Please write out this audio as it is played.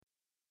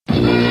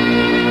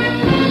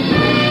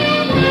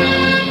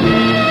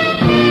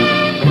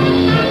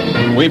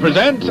We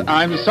present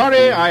I'm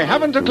Sorry I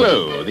Haven't a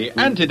Clue, the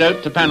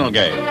antidote to panel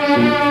games.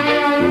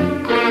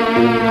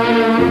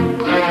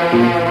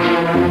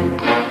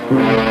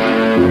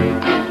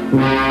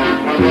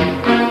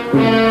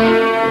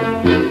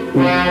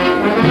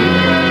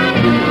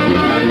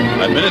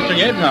 Administering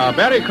it are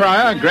Barry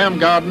Cryer, Graham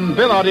Garden,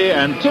 Bill Oddie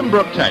and Tim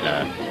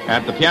Brooke-Taylor.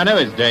 At the piano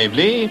is Dave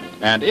Lee,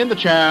 and in the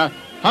chair,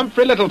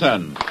 Humphrey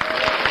Littleton.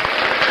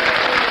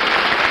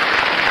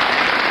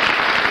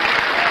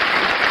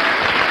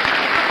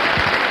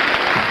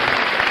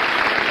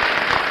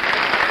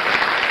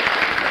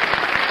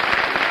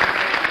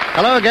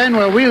 Hello again.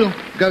 Well, we'll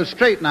go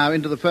straight now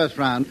into the first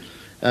round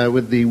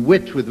with the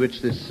wit with which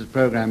this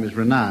program is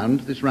renowned.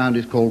 This round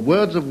is called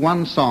Words of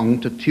One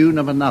Song to Tune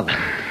of Another.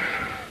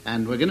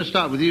 And we're going to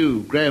start with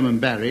you, Graham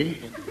and Barry.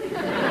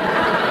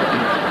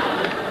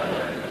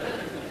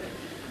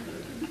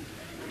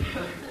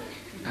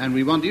 And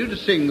we want you to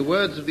sing the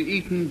words of the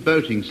Eton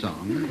boating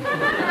song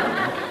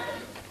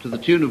to the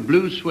tune of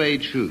Blue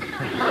Suede Shoes.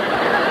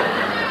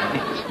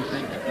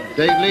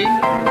 Dave Lee.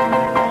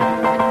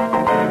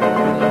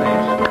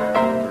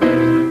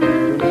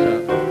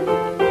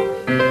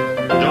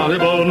 Jolly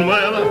boating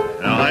weather,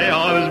 I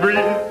always breathe,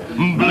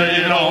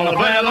 blade on the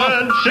feather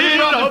and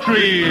shade on the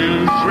tree.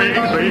 Swing,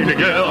 swing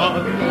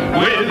together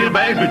with your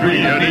bags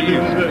between your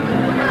knees.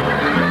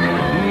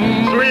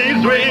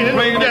 Swing, swing,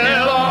 swing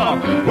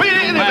together with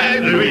your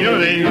bags between your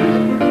knees.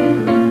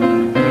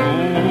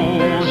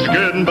 Oh,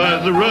 skirting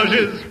past the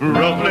rushes,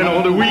 ruffling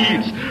on the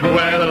weeds,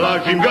 where the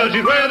lark stream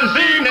gushes, where the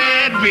sea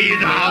net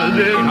beats. Ah,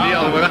 this is the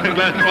other one, I'm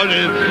glad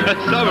rushes, that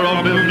summer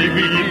on milky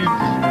weeds.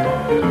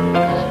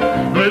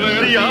 Let's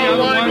see how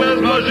wine glass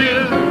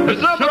mushes, the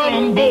summer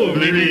on both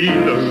leaves.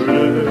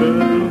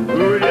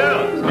 Oh,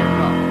 yeah.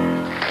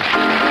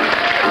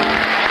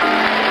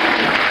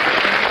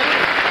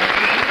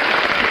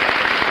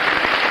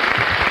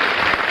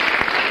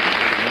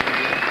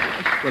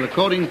 Well,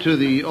 according to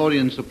the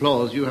audience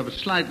applause, you have a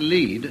slight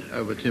lead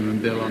over Tim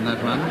and Bill on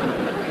that one.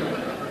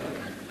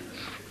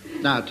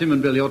 Now, Tim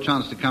and Bill, your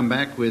chance to come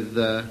back with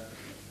the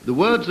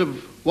words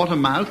of What a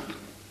Mouth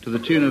to the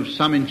tune of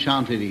Some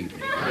Enchanted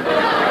Evening.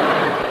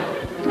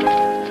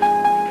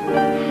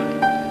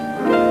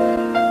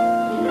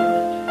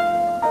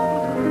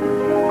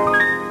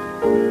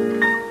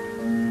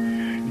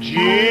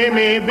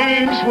 Jimmy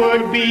Binks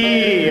would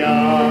be a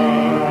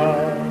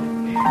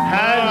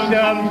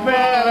handsome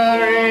fella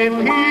if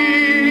he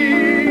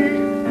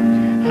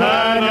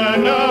had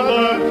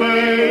another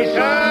face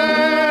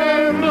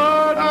and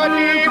a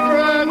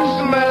different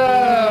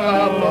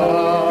smell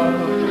about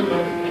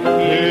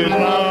his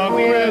love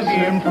with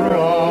him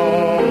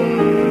from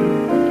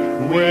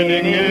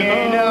winning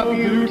in a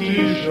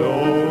beauty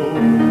show.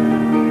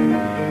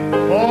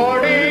 For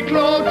it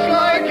looks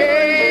like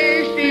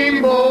a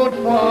steamboat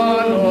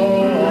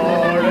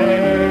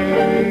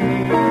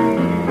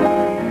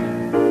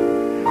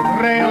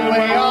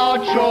railway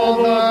arch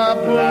over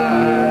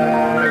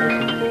black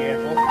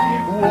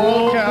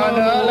wall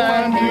tunnel,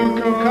 and you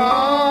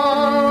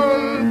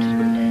can't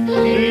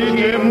see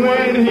him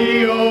when he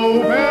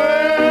opens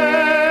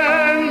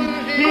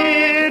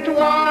it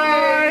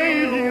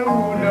wide, you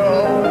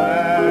know,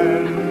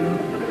 and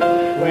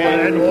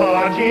when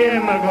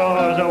him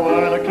goes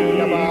walking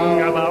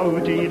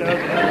about it,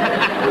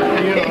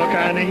 you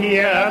can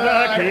hear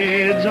the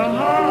kids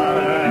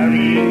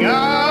hurrying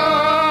out.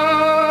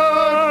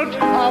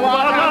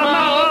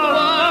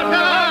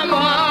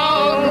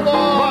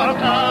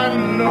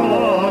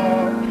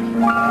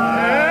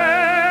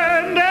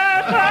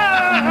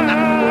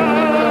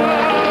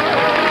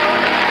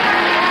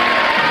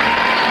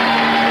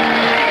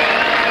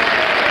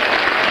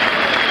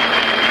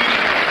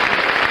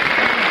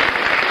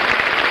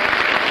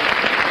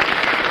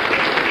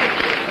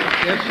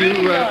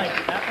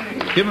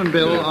 Kim and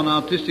Bill, on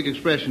artistic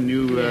expression,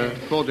 you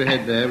fought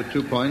ahead there with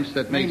 2 points.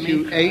 That makes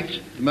you 8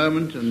 at the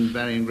moment, and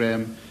Barry and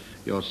Graham,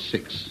 you're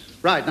 6.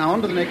 Right, now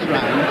on to the next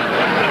round.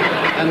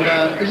 And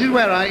this is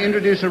where I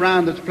introduce a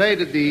round that's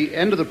played at the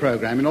end of the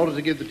program in order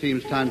to give the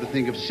teams time to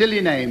think of silly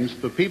names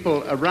for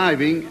people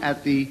arriving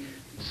at the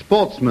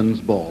Sportsmen's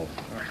Ball.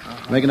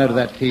 Make a note of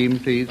that, team,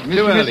 please.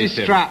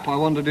 Mrs. Strap, I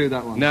want to do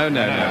that one. No. Later.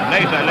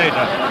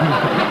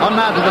 On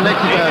now to the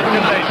next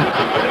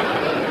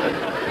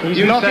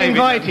He's not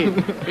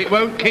invited. It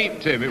won't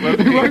keep, Tim. It won't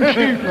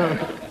keep.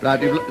 Right,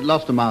 you've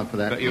lost a mark for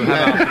that. But you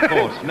have our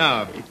support.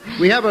 No.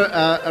 We have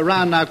a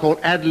round now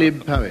called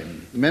Ad-Lib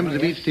Poem. The members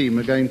of each team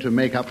are going to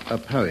make up a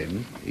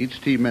poem.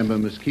 Each team member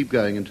must keep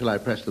going until I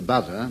press the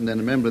buzzer, and then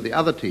a member of the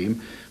other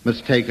team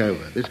must take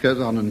over. This goes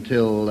on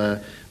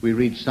until we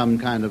reach some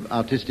kind of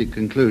artistic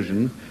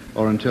conclusion,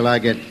 or until I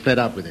get fed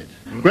up with it.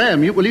 Graham,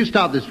 will you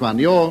start this one?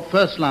 Your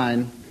first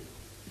line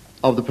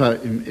of the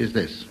poem is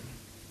this.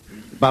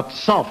 But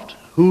soft,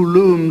 who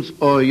looms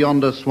o'er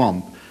yonder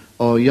swamp,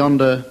 or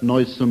yonder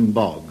noisome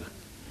bog?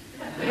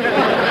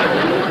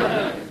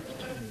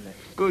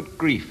 Good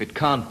grief, it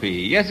can't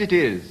be. Yes, it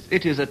is.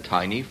 It is a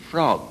tiny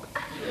frog.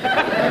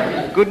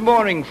 Good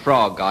morning,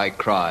 frog, I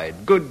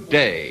cried. Good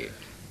day.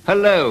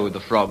 Hello, the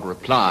frog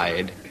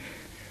replied.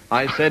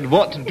 I said,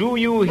 what do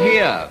you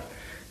here?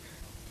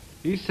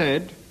 He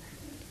said,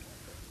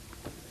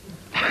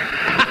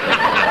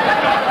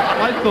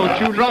 I thought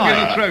you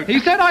lied. He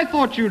said, I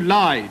thought you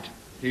lied.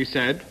 He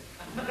said,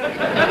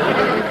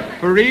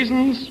 for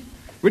reasons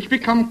which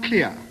become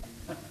clear.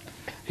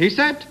 He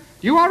said,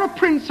 you are a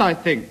prince, I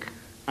think,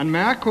 and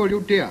may I call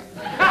you dear?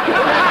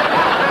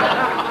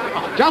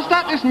 Just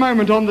at this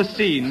moment on the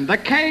scene, there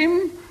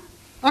came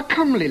a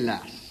comely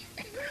lass.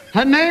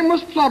 Her name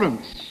was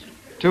Florence.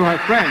 To her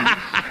friends,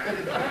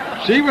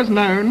 she was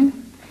known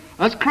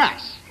as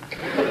Crass.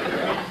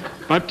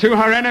 But to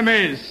her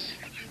enemies,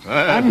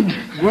 and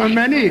were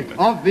many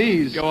of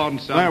these, Go on,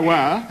 son. there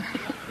were,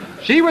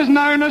 she was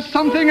known as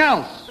something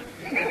else.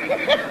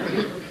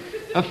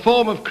 A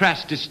form of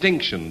crass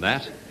distinction,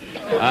 that.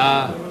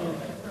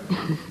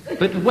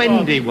 But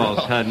Wendy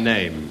was her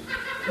name.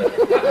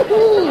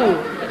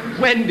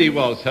 Wendy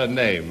was her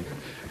name.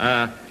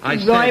 I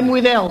said, Rhyme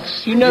with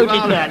else. You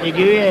noticed that, did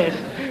you? Yes.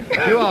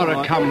 you are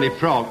a comely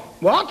frog.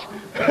 What?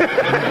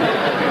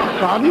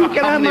 Pardon?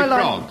 Can I have my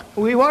frog. life?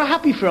 Oh, you are a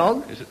happy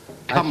frog.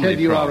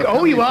 Comely frog.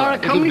 Oh, you are a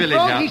Little comely village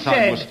frog, he outside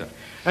said. Worcester.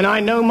 And I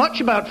know much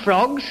about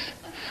frogs.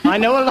 I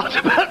know a lot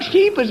about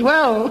sheep as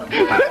well.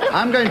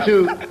 I'm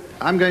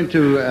going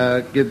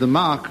to give the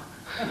mark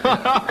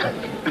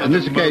on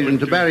this occasion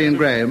to Barry and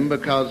Graham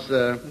because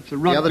the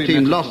other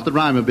team lost the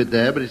rhyme a bit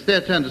there, but it's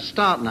their turn to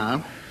start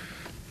now.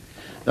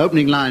 The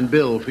opening line,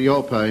 Bill, for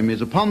your poem is,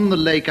 upon the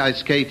lake I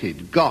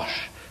skated.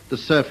 Gosh, the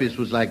surface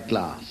was like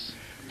glass.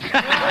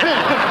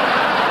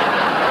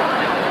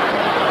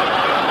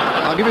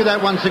 I'll give you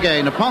that once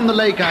again. Upon the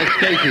lake I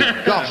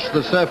skated. Gosh,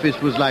 the surface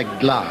was like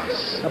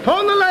glass.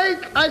 Upon the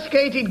lake I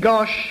skated,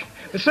 gosh.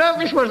 The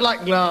surface was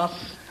like glass.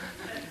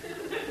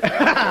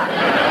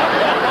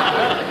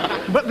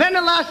 But then,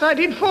 alas, I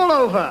did fall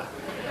over.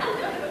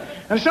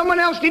 And someone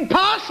else did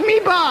pass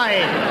me by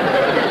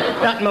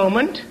that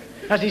moment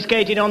as he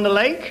skated on the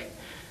lake.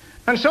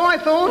 And so I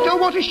thought, oh,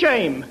 what a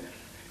shame.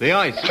 The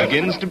ice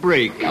begins to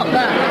break.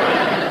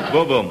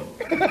 Boom, boom.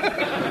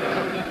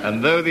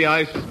 And though the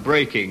ice was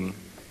breaking,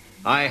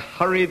 I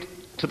hurried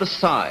to the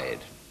side.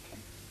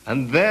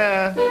 And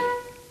there...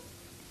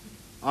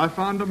 I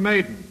found a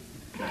maiden.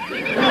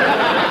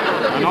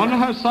 And on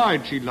her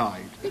side she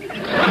lied.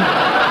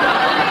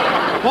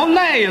 Or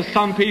lay, as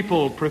some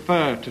people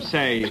prefer to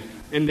say,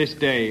 in this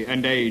day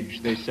and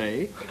age, they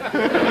say.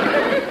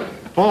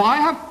 For I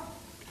have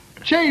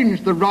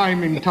changed the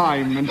rhyming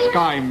time and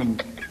scheme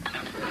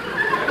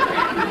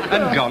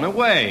and gone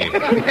away.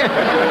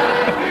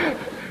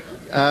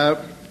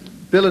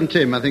 Bill and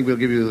Tim, I think we'll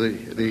give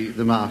you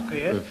the mark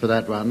for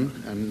that one,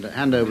 and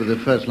hand over the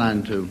first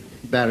line to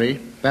Barry.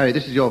 Barry,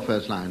 this is your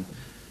first line.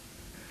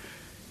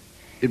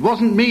 It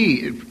wasn't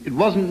me, it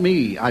wasn't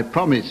me, I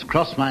promise,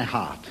 cross my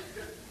heart.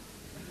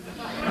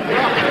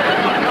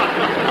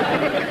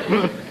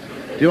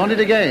 Do you want it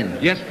again?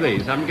 Yes,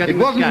 please. I'm getting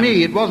It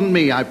wasn't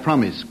me, I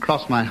promise,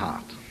 cross my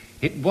heart.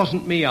 It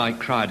wasn't me, I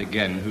cried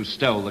again, who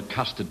stole the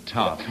custard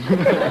tart.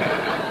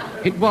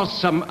 It was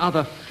some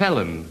other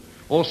felon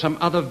or some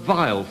other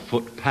vile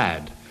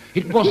footpad.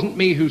 It wasn't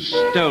me who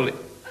stole it.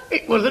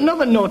 It was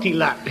another naughty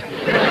lad.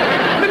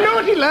 The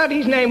naughty lad,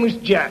 his name was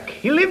Jack.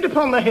 He lived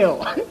upon the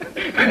hill.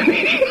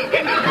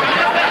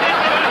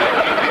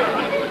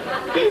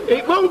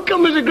 It won't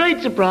come as a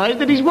great surprise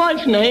that his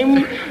wife's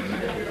name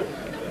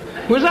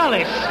was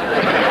Alice.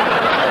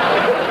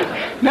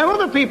 Now,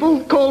 other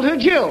people called her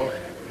Jill.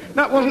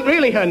 That wasn't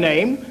really her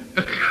name.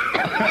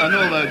 And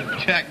although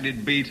Jack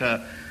did beat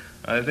her,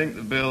 I think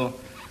the bill,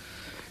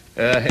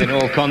 in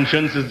all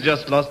conscience, has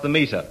just lost the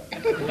meter.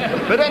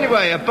 But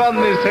anyway, upon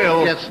this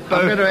hill... Yes,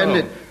 I'm going to end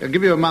it. I'll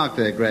give you a mark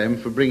there, Graham,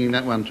 for bringing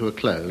that one to a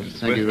close.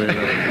 Thank you very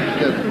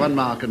much. One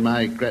mark and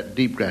my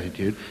deep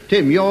gratitude.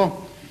 Tim, your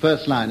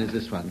first line is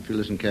this one, if you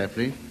listen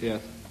carefully.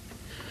 yes.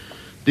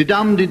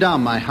 Di-dum,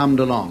 di-dum, I hummed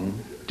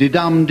along.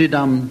 Di-dum,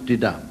 di-dum,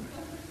 di-dum.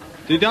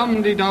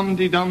 Di-dum, di-dum,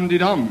 di-dum,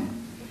 di-dum.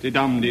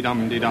 Di-dum,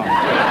 di-dum, di-dum.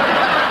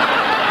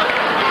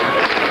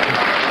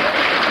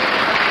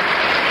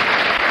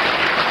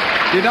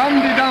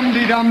 Di-dum, di-dum,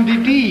 di-dum,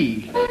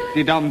 di-dee.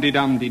 Di-dum,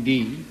 di-dum,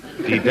 di-dee.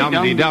 Dee-dum,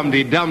 dee-dum,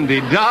 dee-dum,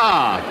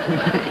 dee-da.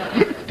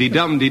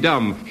 Dee-dum,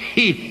 dee-dum,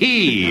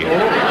 hee-hee.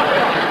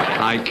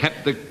 I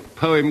kept the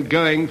poem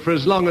going for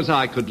as long as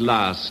I could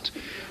last.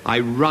 I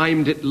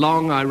rhymed it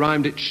long, I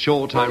rhymed it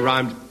short, I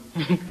rhymed...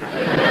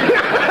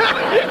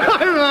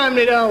 I rhymed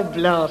it, oh,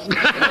 blast.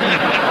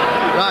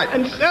 Right.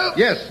 And so...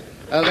 Yes,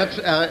 that's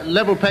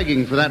level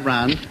pegging for that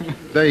round.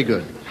 Very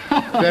good.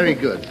 Very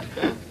good.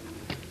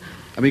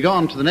 And we go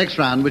on to the next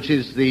round, which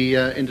is the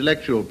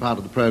intellectual part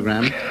of the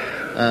program.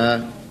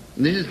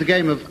 This is the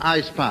game of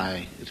I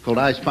Spy. It's called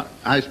I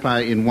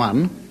Spy in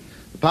One.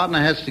 The partner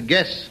has to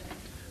guess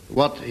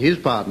what his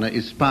partner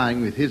is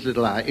spying with his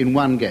little eye in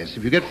one guess.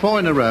 If you get 4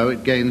 in a row,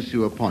 it gains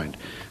you a point.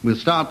 We'll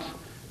start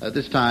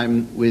this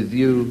time with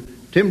you,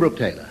 Tim Brooke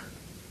Taylor.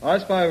 I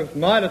spy with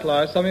my little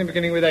eye something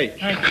beginning with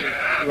H.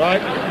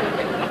 Right?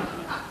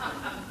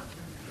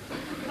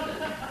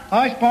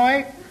 I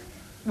spy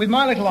with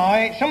my little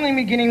eye something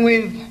beginning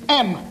with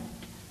M.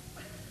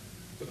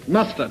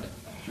 Mustard.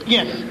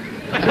 Yes.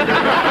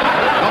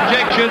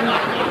 Objection.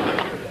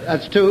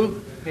 That's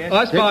 2.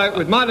 I spy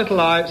with my little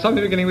eye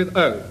something beginning with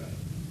O.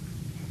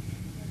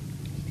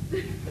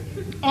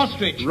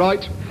 Ostrich.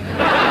 Right.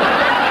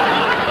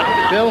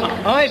 Bill,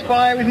 I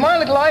spy with my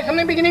little eye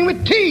something beginning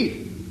with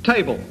T.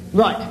 Table.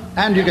 Right.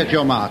 and you get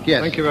your mark,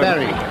 yes. Thank you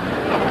very much.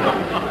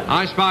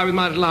 I spy with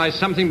my little eye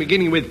something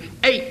beginning with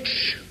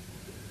H.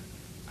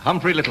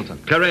 Humphrey Littleton.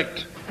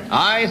 Correct.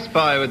 I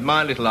spy with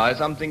my little eye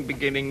something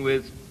beginning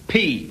with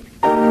P.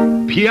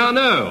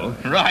 Piano.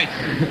 Right.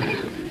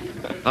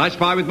 I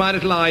spy with my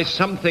little eye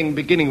something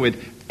beginning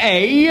with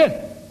A.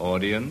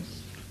 Audience.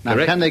 Now,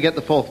 Correct. can they get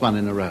the fourth one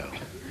in a row?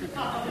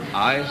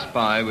 I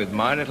spy with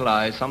my little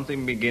eye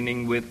something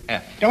beginning with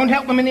F. Don't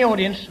help them in the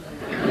audience.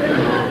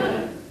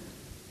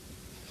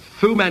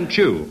 Fu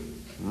Manchu.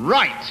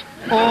 Right.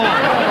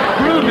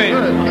 Prove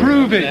it.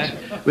 Prove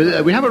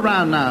it. We have a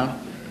round now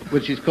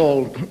which is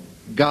called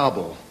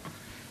Garble.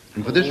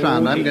 And for this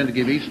round, I'm going to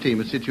give each team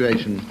a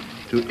situation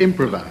to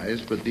improvise,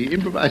 but the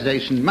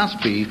improvisation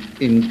must be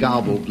in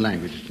garbled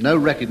language. No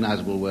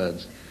recognizable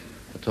words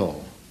at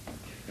all.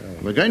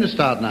 We're going to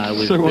start now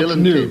with So Bill what's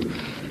and new? Tim.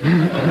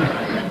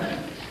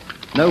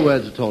 No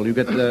words at all. You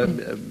get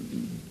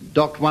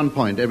docked 1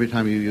 point every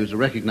time you use a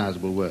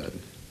recognizable word,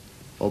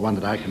 or one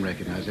that I can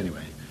recognize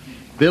anyway.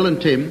 Bill and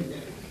Tim,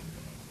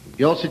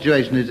 your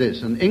situation is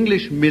this. An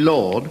English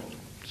milord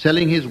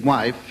selling his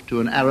wife to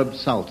an Arab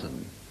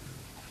sultan.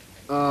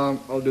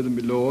 I'll do the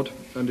milord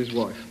and his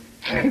wife.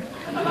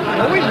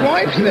 Oh, his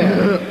wife's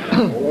there.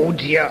 Oh,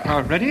 dear.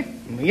 Ready?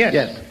 Yes.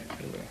 Yes.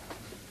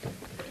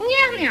 What are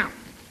you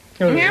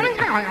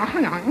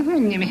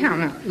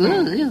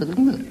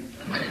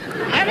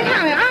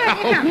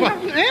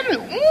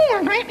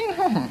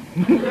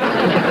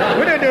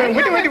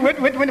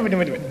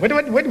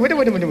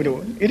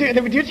doing?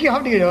 What do you see how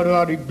do you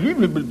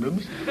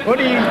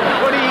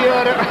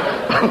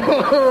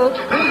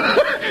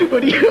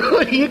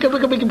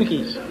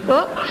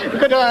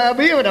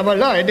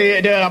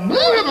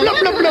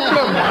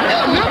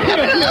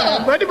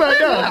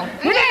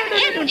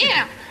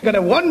got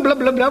a one blub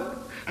blub blub,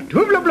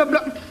 two blub blub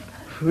blub,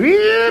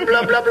 three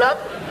blub blub blub.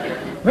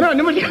 No,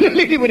 no,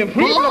 lady with a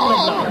free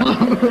blub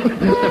blub blub.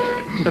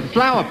 The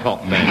flower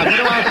pot man.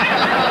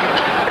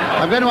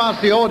 I'm going to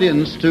ask the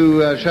audience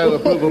to show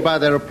approval by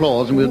their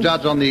applause, and we'll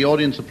judge on the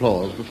audience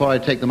applause before I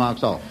take the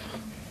marks off.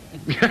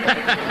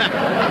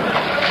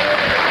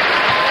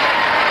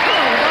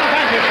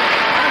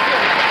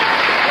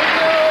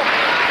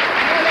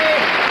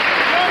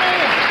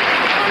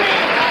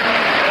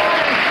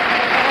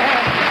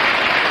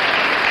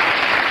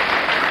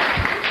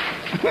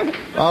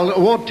 I'll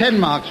award 10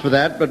 marks for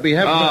that, but we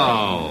have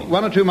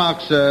 1 or 2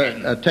 marks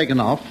taken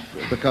off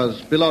because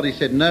Bill Oddie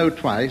said no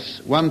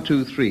twice, 1,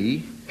 2,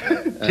 3.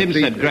 Tim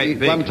said great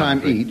big. 1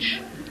 time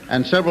each,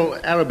 and several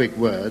Arabic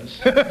words,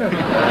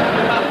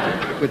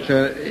 which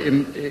are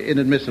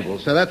inadmissible.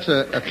 So that's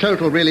a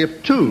total really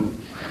of 2.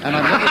 And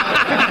I'm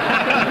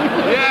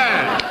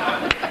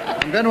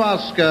going to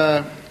ask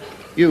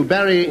you,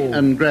 Barry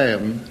and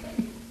Graham,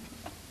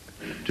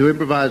 to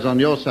improvise on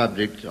your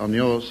subject, on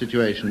your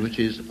situation, which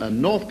is a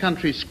North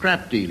Country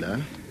scrap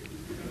dealer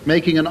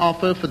making an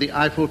offer for the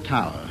Eiffel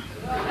Tower.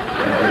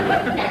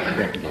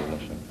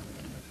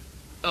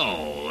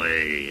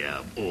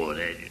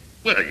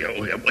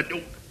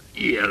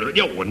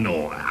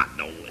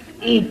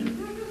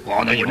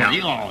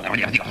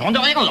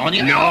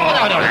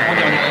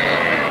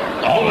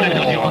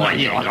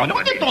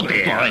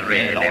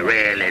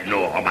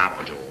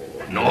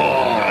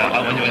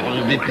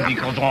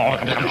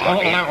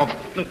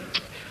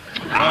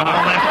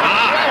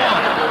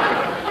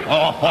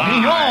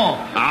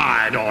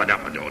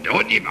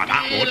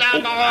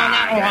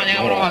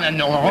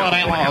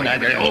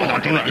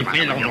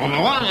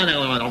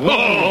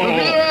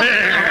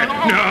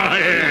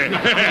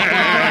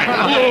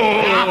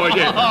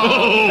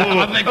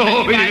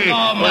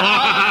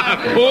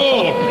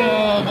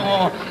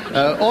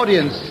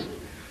 Audience.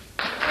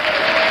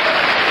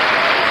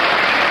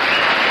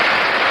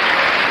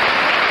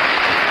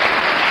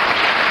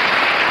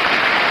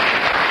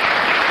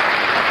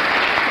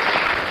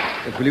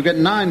 Will you get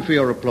 9 for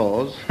your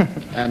applause?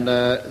 And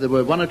there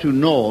were 1 or 2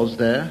 gnaws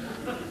there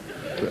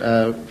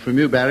from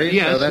you, Barry.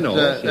 Yes, so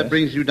gnaws, that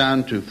brings you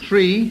down to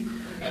 3.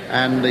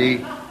 And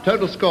the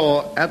total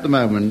score at the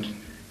moment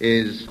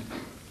is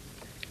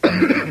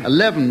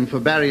 11 for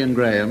Barry and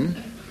Graham,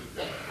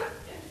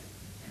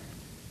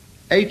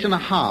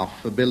 8.5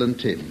 for Bill and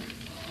Tim.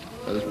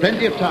 So there's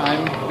plenty of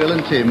time, Bill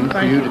and Tim,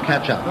 for you to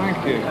catch up.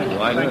 Thank you.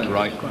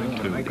 Right.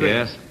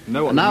 Yes.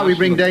 And now we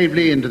bring Dave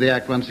Lee into the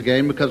act once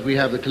again because we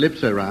have the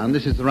Calypso round.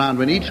 This is the round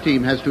when each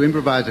team has to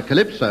improvise a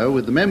Calypso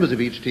with the members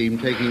of each team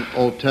taking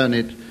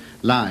alternate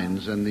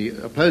lines, and the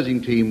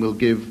opposing team will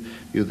give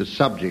you the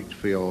subject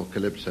for your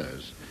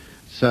Calypsos.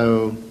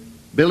 So,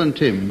 Bill and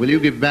Tim, will you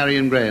give Barry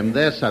and Graham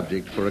their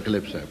subject for a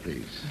Calypso,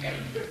 please?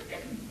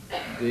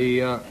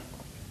 The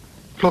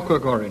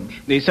Clockwork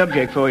Orange. The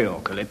subject for your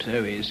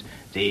calypso is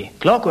the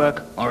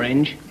Clockwork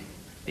Orange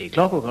The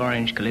Clockwork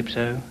Orange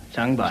Calypso,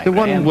 sung by The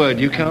one Graham word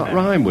you can't and-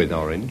 rhyme with,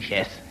 orange.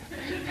 Yes.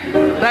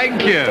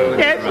 Thank you.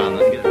 Yes.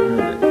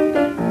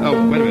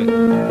 Oh, wait a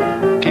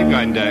minute. Keep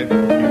going, Dave.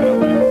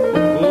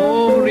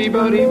 Oh,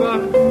 Reba, Reba.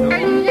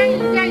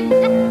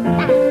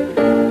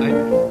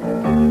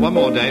 One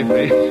more, Dave,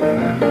 please.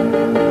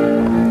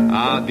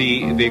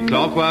 The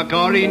Clockwork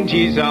Orange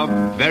is a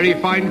very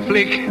fine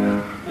flick.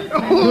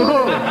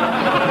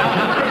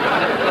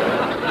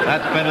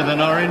 That's better than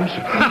orange.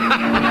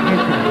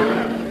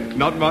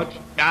 Not much.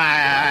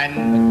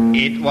 And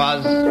it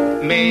was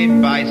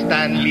made by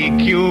Stanley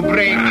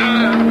Kubrick.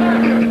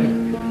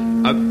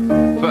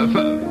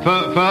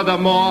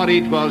 Furthermore,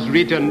 it was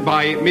written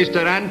by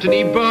Mr.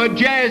 Anthony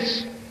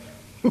Burgess.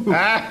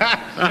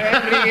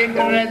 Very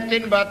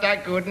interesting, but I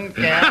couldn't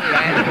care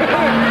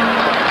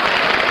less.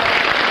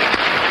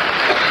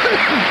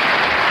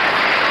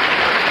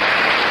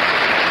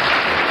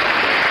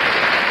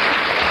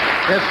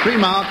 There's 3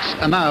 marks.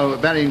 And now,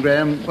 Barry and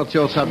Graham, what's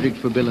your subject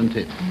for Bill and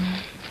Tip?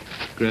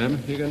 Graham,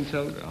 you going to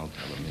tell them? I'll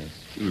tell them, yes.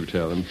 You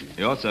tell them.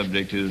 Your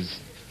subject is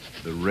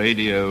the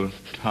Radio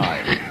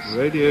Times.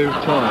 Radio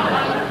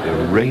Times. The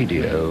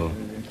Radio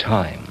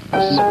Times.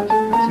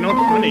 It's not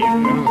funny.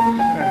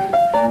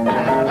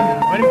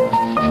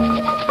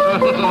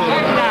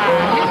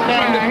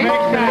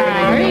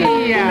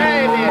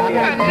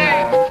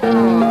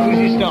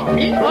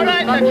 All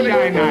right,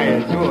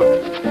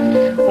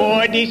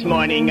 oh, this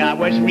morning I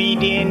was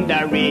reading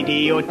the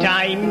Radio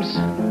Times.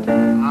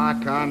 I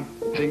can't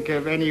think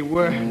of any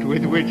word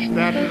with which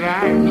that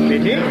rhymes.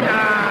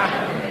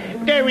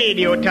 The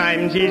Radio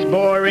Times is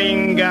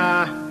boring,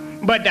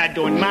 but that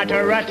don't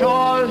matter at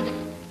all.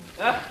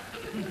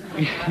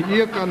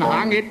 You can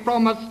hang it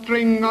from a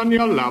string on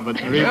your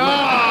lavatory.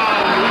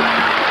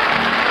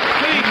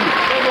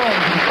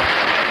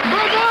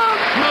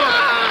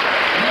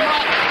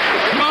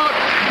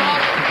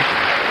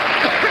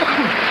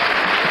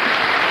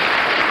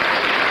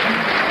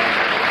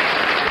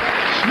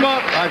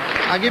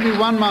 I give you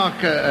 1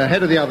 mark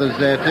ahead of the others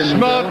there, Tim.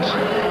 Smart.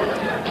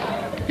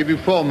 Give you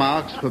 4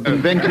 marks for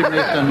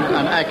inventiveness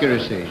and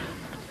accuracy.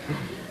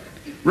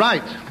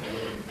 Right.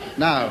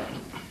 Now,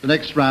 the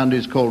next round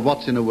is called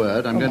What's in a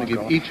Word. I'm going to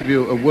give each of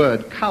you a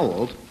word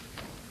culled.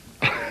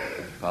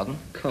 Pardon?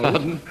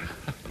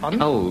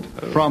 Cold.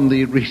 From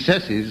the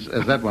recesses,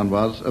 as that one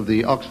was, of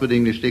the Oxford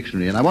English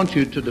Dictionary. And I want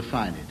you to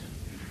define it.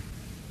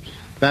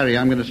 Barry,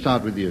 I'm going to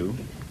start with you.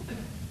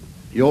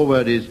 Your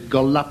word is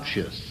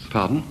goluptuous.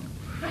 Pardon?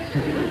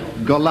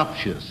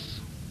 Goluptuous.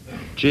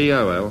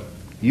 G-O-L.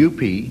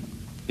 U-P.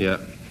 Yeah.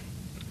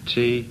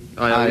 T-I-O-U-S.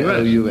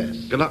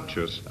 I-O-U-S.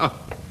 Galuptuous. Oh,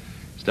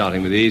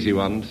 starting with the easy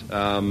ones.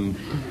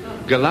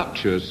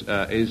 Galuptuous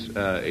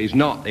is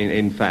not,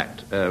 in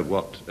fact,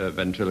 what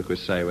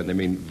ventriloquists say when they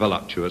mean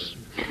voluptuous.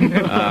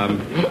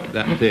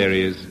 That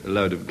theory is a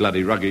load of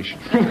bloody rubbish.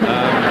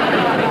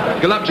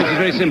 Galuptuous is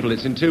very simple.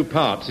 It's in 2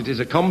 parts. It is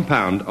a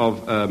compound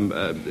of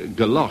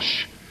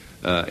galoche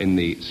in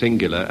the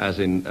singular, as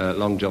in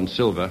Long John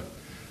Silver,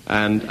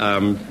 and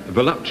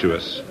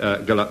voluptuous,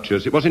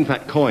 galuptuous. It was in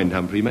fact coined,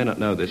 Humphrey, you may not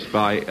know this,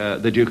 by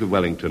the Duke of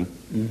Wellington,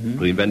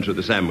 the inventor of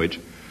the sandwich,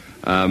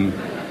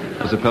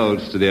 as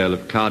opposed to the Earl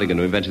of Cardigan,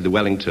 who invented the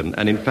Wellington.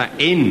 And in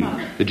fact, in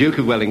the Duke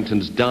of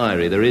Wellington's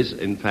diary, there is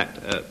in fact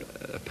a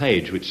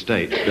page which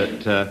states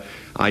that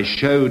I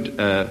showed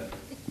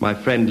my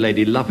friend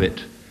Lady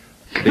Lovett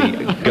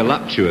the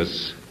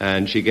galuptuous,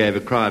 and she gave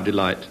a cry of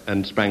delight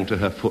and sprang to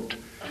her foot.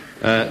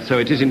 So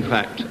it is, in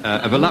fact,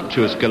 a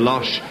voluptuous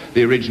galoche,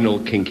 the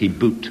original kinky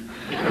boot.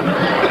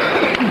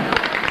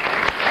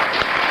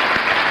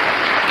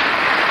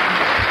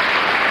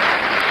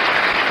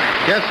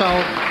 Yes,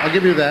 I'll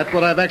give you that.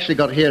 What I've actually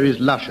got here is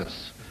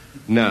luscious.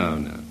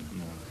 No.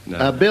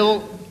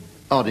 Bill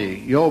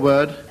Oddie, your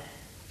word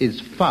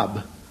is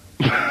fub.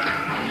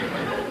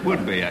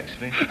 Would be,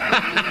 actually.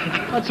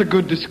 That's a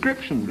good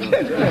description, Bill.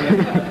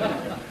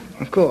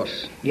 Of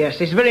course. Yes,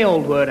 it's a very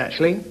old word,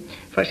 actually. In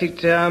fact,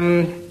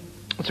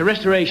 it's a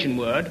restoration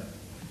word.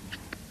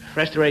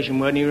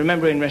 And you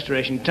remember in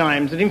Restoration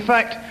Times that, in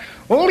fact,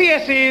 all the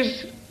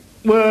S's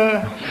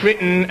were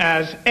written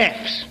as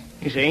F's,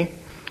 you see.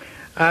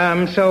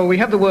 So we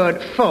have the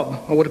word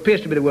fob, or what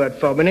appears to be the word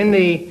fob, and in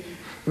the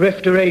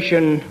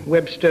Restoration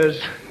Webster,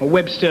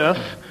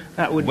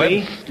 that would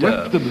be...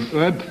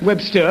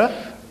 Webster.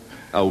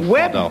 Oh,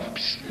 fod off.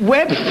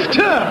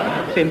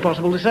 Webster! It's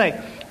impossible to say.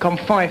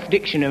 Fife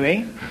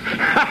Dictionary.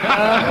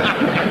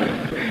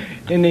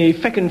 In the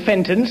second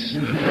sentence,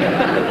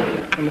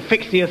 on the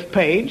 60th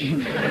page,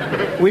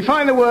 we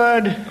find the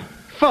word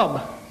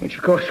fob, which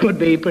of course would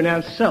be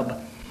pronounced sub.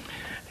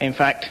 In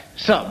fact,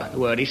 sub. The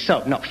word is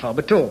sub, not fob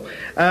at all.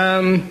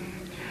 In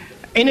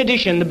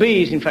addition, the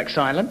B is in fact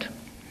silent,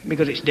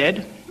 because it's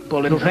dead,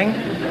 poor little thing.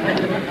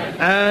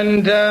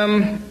 And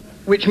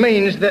which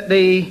means that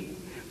the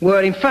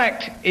word in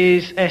fact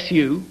is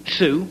SU,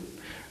 Sioux,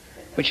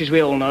 which as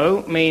we all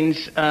know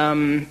means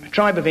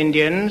tribe of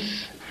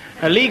Indians,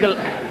 a legal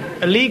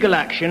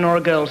action or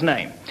a girl's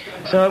name.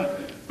 So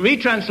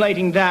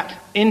retranslating that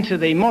into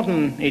the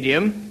modern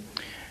idiom,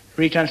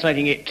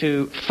 Retranslating it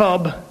to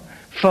fob,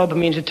 fob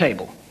means a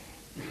table.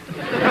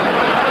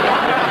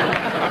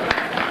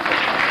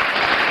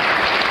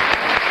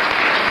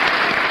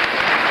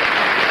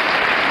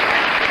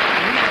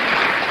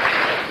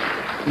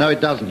 No,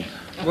 it doesn't.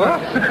 What?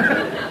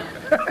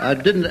 I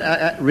didn't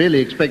really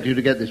expect you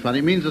to get this one.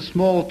 It means a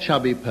small,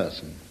 chubby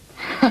person.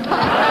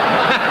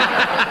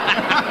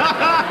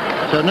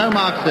 So no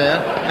marks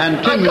there.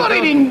 And Tim, I got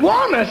it in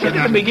one, I said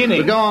at the beginning.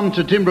 We'll go on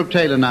to Tim Brooke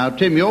Taylor now.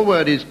 Tim, your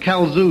word is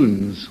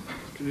calzoons.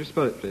 Can you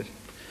spell it, please?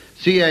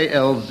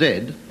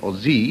 C-A-L-Z, or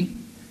Z-O-O-N-S.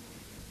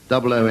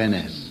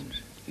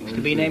 Used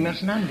to be named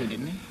after Andy,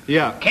 didn't he?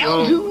 Yeah.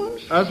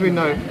 Calzoons? Well, as we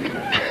know...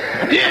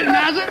 Yeah,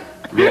 Nazar.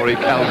 Rory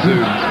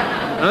Calzoon.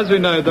 As we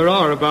know, there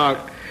are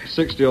about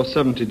 60 or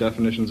 70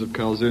 definitions of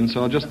calzoon,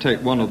 so I'll just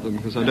take one of them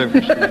because I don't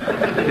wish to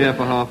be here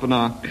for half an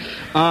hour.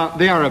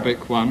 The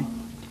Arabic one.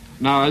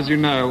 Now, as you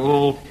know,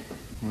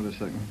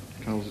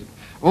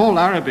 all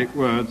Arabic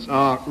words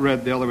are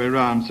read the other way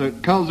around, so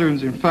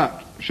calzoons, in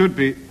fact, should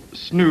be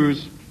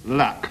snooze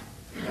lack,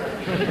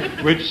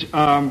 which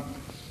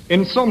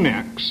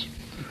insomniacs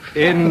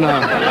in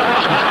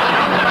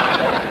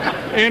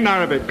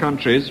Arabic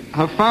countries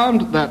have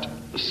found that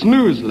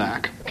snooze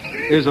lack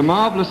is a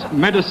marvellous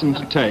medicine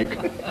to take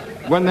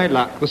when they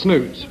lack the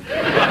snooze.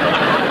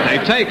 They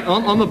take,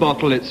 on the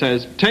bottle it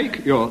says,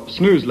 take your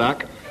snooze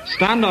lack,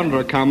 stand under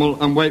a camel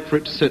and wait for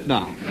it to sit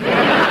down.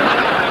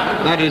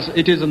 That is,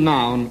 it is a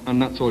noun,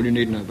 and that's all you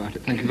need to know about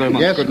it. Thank you very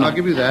much. Yes, Good night. I'll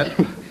give you that.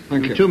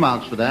 Thank you. 2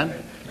 marks for that.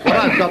 What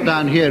I've got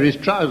down here is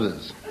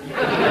trousers.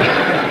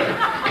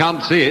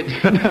 Can't see it.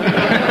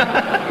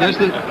 Yes,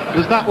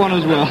 there's that one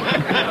as well.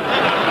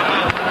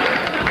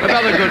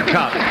 Another good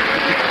cut.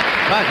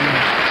 Right.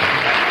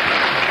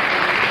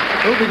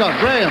 Who have we got?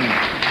 Graham.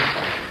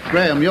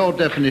 Graham, your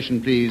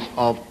definition, please,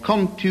 of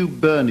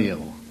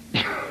contubernial.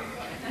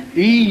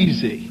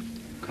 Easy.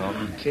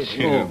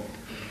 Contubernal.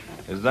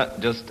 Is that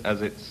just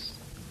as it's...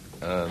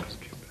 contubernal.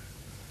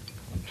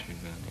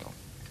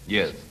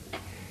 Yes.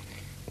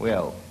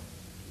 Well,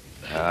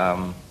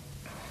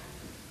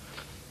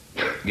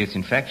 yes,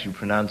 in fact, you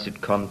pronounce it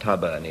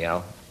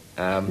contubernial.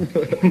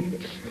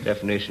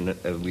 Definition,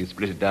 we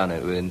split it down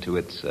into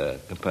its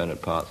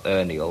component parts,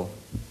 ernie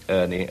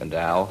and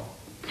al.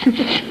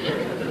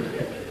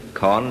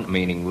 Con,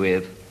 meaning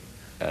with,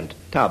 and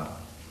tub.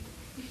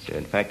 So,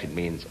 in fact, it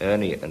means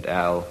ernie and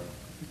al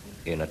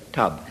in a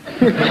tub.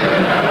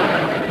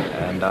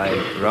 And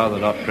I'd rather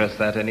not press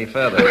that any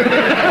further.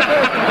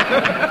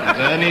 As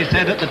Ernie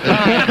said at the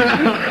time.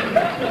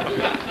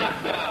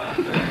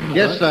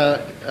 Yes,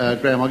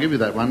 Graham, I'll give you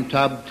that one.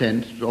 Tub,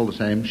 tent, it's all the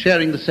same.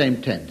 Sharing the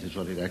same tent is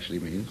what it actually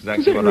means.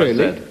 Exactly what I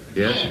said.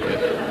 Yes.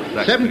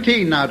 Exactly.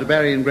 17 now to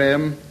Barry and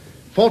Graham.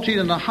 14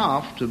 and a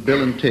half to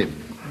Bill and Tim.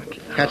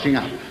 Catching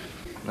up.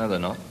 No, they're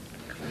not.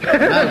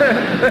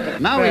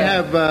 Now we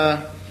have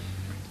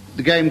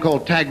the game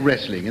called tag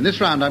wrestling. In this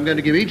round, I'm going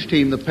to give each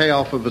team the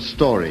payoff of a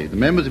story. The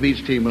members of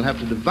each team will have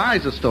to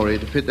devise a story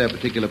to fit their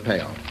particular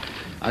payoff.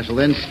 I shall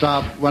then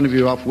start one of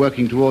you off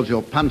working towards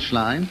your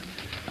punchline,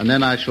 and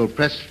then I shall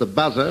press the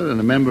buzzer, and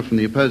a member from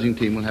the opposing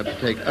team will have to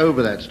take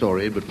over that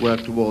story but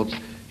work towards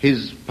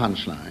his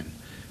punchline.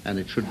 And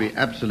it should be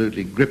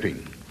absolutely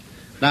gripping.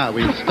 Now,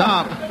 we'll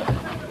start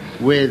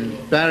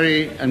with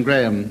Barry and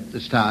Graham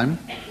this time.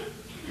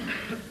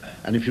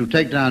 And if you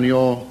take down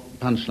your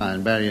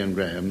punchline, Barry and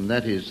Graham,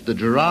 that is, the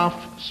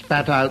giraffe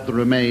spat out the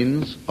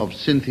remains of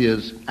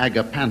Cynthia's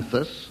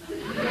agapanthus,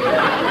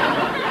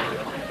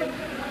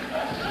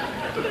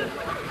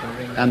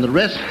 and the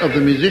rest of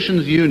the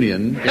musicians'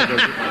 union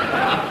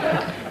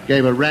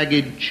gave a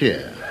ragged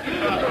cheer.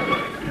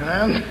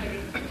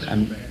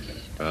 And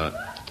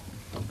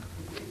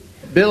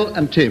Bill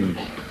and Tim,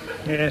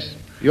 Yes.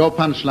 your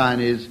punchline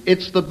is,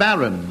 it's the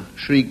Baron,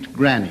 shrieked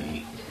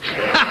Granny.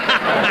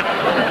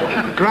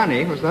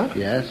 Granny, was that?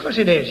 Yes, Of course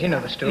it is, you know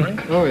the story.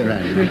 Oh, yeah.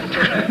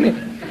 Granny.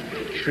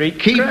 Shriek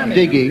Keep Granny.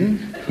 digging.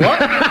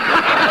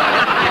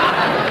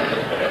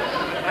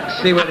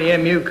 See where the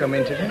MU come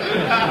into this.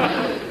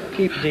 Yes.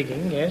 Keep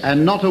digging, yes.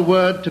 And not a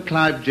word to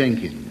Clive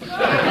Jenkins.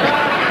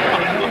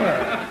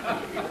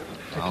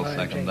 I'll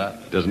second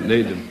that. Doesn't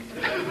need them.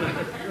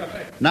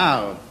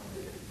 Now,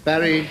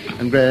 Barry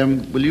and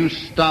Graham, will you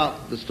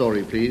start the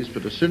story, please?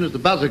 But as soon as the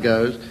buzzer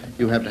goes,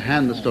 you have to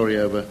hand the story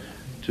over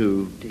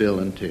to Bill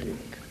and Tim.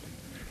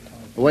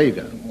 Away you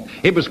go.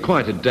 It was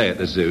quite a day at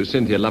the zoo.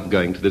 Cynthia loved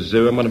going to the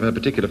zoo, and one of her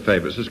particular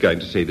favourites was going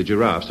to see the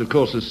giraffes. Of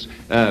course,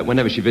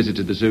 whenever she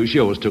visited the zoo, she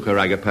always took her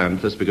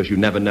agapanthus, because you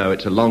never know,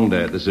 it's a long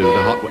day at the zoo.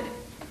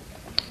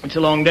 It's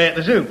a long day at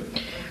the zoo.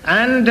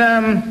 And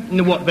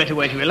what better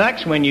way to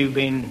relax when you've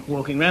been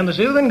walking around the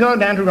zoo than go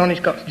down to Ronnie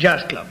Scott's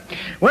Jazz Club,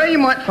 where you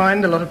might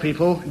find a lot of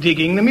people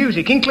digging the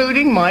music,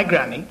 including my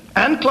granny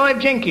and Clive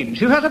Jenkins,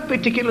 who has a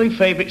particularly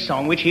favourite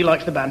song which he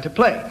likes the band to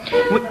play.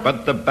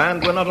 But the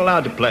band were not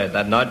allowed to play it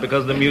that night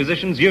because the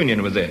musicians'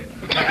 union was in.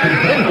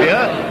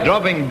 Cynthia,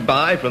 dropping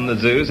by from the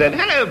zoo, said,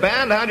 "Hello,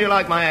 band, how do you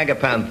like my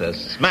agapanthus?"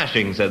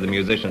 "Smashing," said the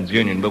musicians'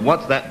 union. "But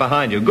what's that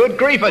behind you?" "Good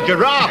grief, a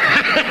giraffe!"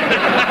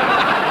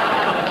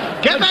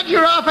 Get that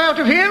giraffe out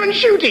of here and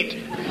shoot it.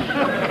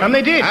 And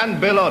they did. And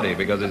Bill Oddie,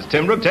 because it's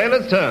Tim Brooke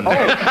Taylor's turn.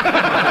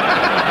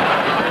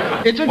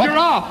 It's a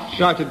giraffe,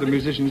 shouted the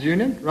Musicians'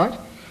 Union, right?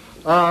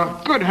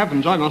 Good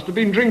heavens, I must have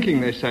been drinking,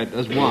 they said,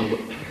 as one.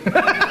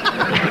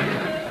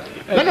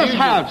 Let us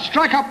have,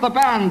 strike up the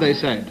band, they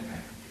said.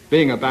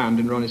 Being a band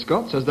in Ronnie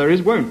Scott's, as there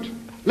is won't.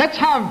 Let's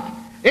have,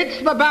 It's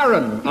the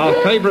Baron, our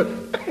favourite.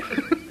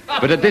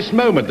 But at this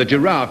moment, the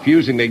giraffe,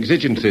 using the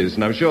exigencies,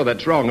 and I'm sure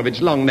that's wrong, of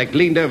its long neck,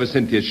 leaned over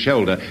Cynthia's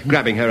shoulder,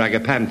 grabbing her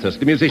agapanthus.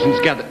 The musicians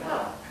gathered...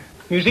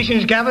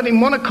 Musicians gathered in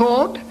one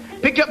accord,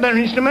 picked up their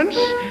instruments...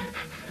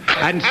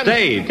 And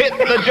stayed. Hit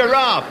the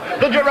giraffe.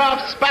 The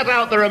giraffe spat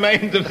out the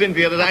remains of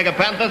Cynthia's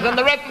agapanthus, and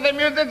the rest of the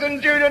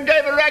Musicians' Union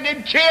gave a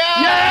ragged cheer.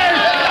 Yes!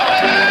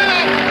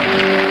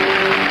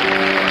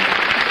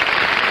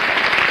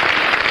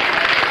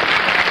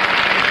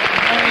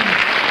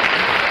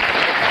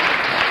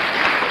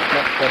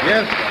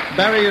 Yes,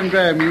 Barry and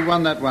Graham, you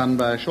won that one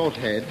by a short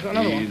head.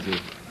 Another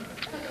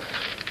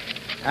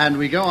And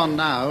we go on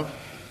now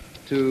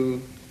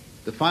to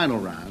the final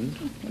round.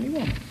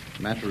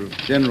 Matter of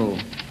general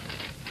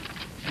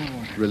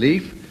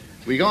relief.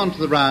 We go on to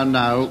the round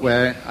now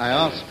where I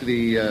ask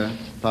the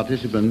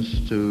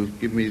participants to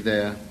give me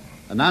their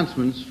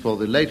announcements for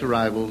the late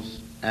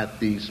arrivals at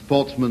the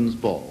Sportsmen's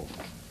Ball.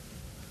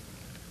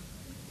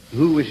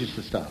 Who wishes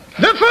to start?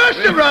 The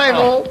first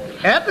arrival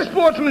at the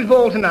Sportsman's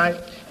Ball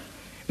tonight,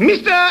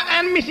 Mr.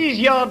 and Mrs.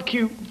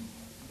 Yardcue,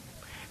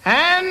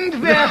 and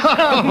their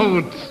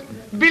son,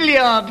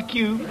 Billiard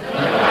Cue,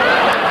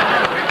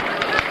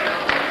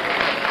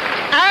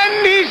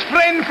 and his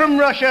friend from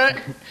Russia,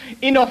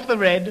 in off the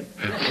red.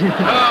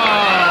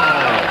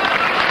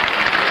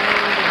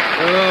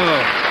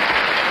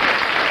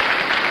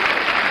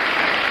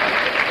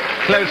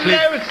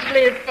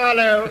 Closely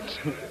followed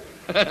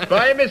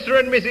by Mr.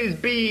 and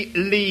Mrs. B.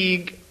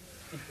 League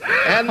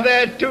and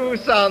their two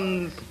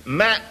sons,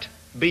 Matt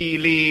B.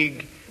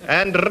 League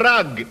and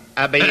Rug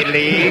B.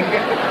 League.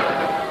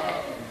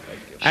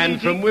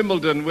 And from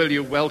Wimbledon, will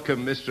you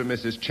welcome Mr. and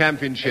Mrs.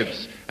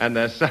 Championships and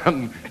their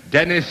son,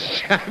 Dennis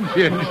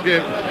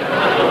Championships.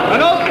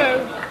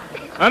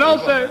 And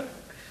also,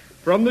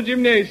 from the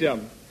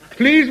gymnasium,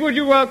 please would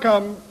you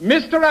welcome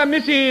Mr. and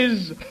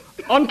Mrs.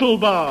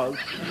 Ontlebars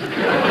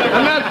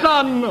and their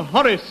son,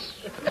 Horace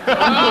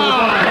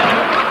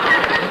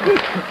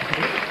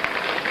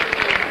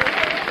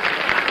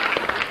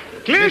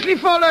Closely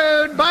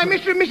followed by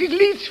Mr. and Mrs.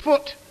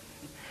 Leedsfoot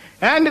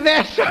and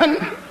their son,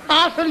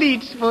 Arthur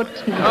Leedsfoot.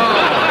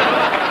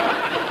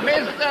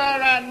 Mr.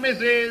 and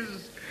Mrs.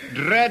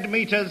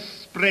 Dreadmeters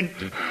Sprint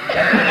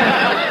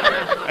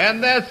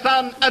and their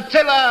son,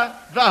 Attila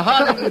the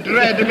Hun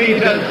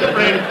Dreadmeters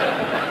Sprint.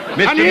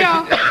 And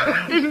here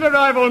is an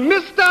arrival,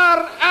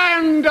 Mr.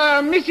 and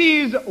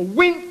Mrs.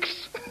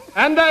 Winks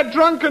and their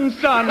drunken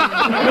son,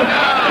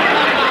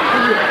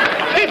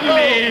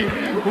 Italy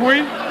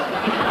Winks.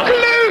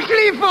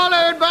 Closely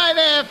followed by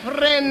their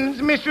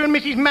friends, Mr. and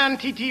Mrs.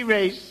 Man-Titty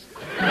Race.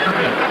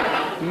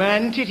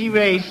 Man-Titty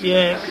Race,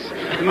 yes,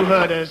 you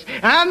heard us.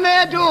 And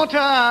their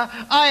daughter,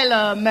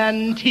 Isla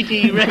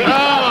Man-Titty Race.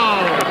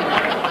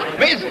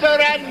 Mr.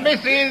 and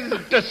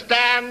Mrs. To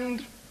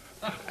Stand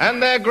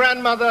and their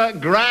grandmother,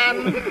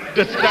 Gran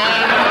To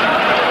Stand.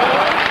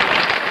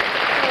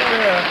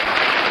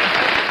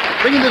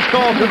 Bringing the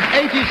score from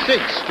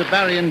 86 to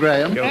Barry and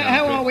Graham.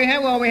 How are we?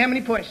 How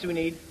many points do we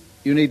need?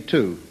 You need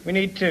 2. We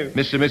need 2.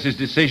 Mr. and Mrs.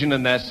 Decision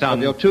and their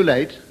son. You're too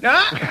late,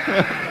 Ah!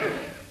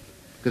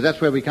 because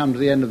that's where we come to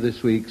the end of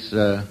this week's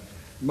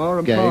Mar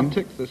and game. Par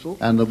Tick Thistle.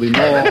 And there'll be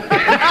more.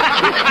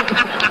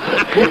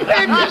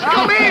 They've just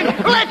come in!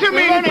 Let them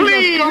in,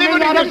 please! come in, They've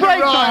only had a just break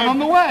arrived. time on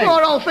the way.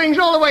 Poor old things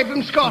all the way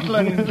from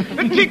Scotland.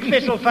 The Tick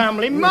Thistle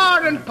family,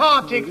 Mar and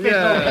Par Tick Thistle.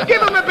 Yeah.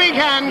 Give them a big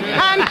hand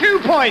and 2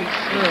 points.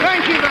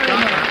 Thank you very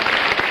much.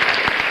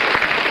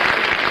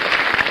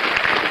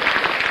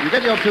 You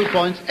get your 2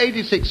 points,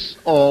 86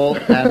 all,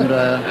 and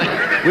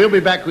we'll be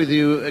back with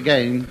you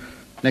again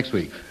next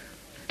week.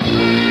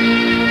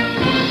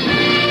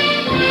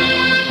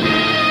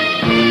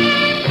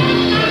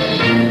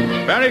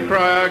 Barry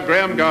Cryer,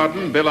 Graham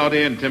Garden, Bill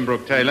Oddie and Tim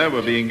Brooke Taylor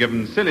were being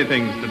given silly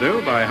things to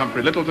do by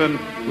Humphrey Littleton,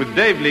 with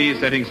Dave Lee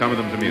setting some of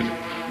them to music.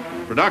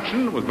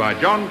 Production was by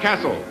John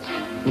Castles.